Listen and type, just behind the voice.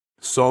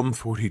Psalm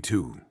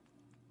 42.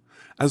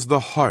 As the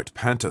hart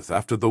panteth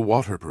after the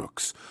water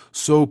brooks,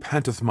 so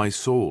panteth my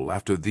soul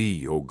after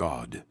thee, O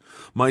God.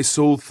 My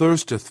soul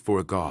thirsteth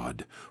for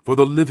God, for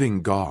the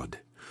living God.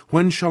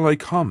 When shall I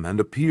come and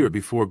appear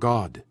before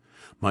God?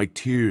 My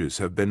tears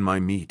have been my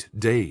meat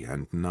day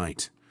and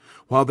night,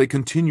 while they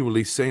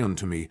continually say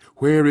unto me,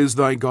 Where is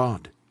thy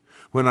God?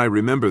 When I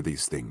remember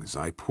these things,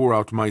 I pour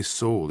out my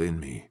soul in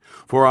me.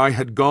 For I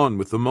had gone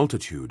with the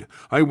multitude.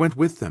 I went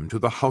with them to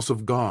the house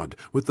of God,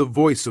 with the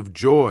voice of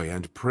joy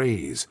and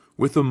praise,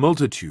 with the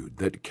multitude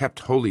that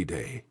kept holy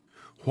day.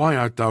 Why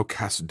art thou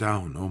cast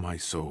down, O my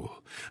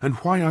soul? And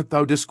why art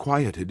thou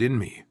disquieted in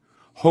me?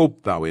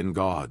 Hope thou in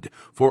God,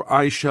 for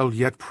I shall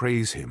yet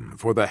praise him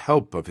for the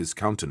help of his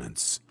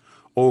countenance.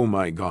 O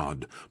my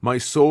God, my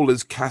soul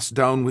is cast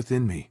down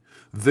within me.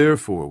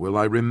 Therefore will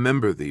I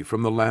remember thee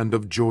from the land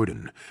of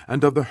Jordan,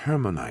 and of the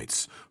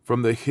Hermonites,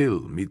 from the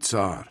hill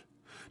Mitzar.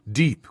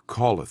 Deep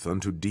calleth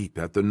unto deep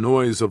at the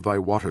noise of thy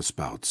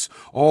waterspouts.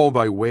 All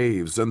thy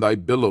waves and thy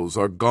billows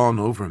are gone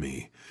over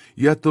me.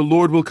 Yet the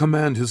Lord will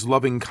command his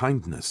loving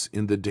kindness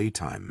in the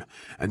daytime,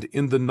 and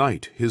in the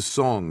night his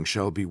song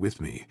shall be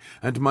with me,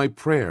 and my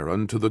prayer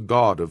unto the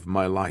God of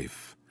my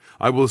life.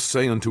 I will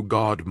say unto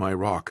God my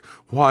rock,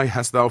 Why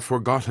hast thou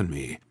forgotten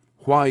me?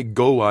 Why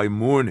go I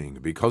mourning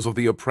because of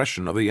the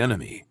oppression of the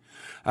enemy?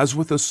 As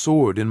with a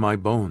sword in my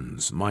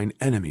bones, mine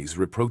enemies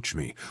reproach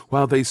me,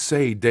 while they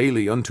say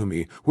daily unto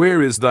me,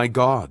 Where is thy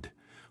God?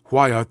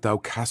 Why art thou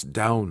cast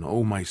down,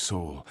 O my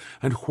soul?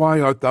 And why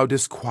art thou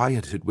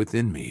disquieted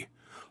within me?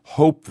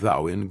 Hope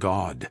thou in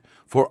God,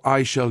 for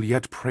I shall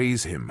yet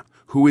praise him,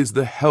 who is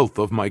the health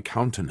of my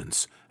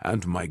countenance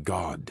and my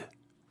God.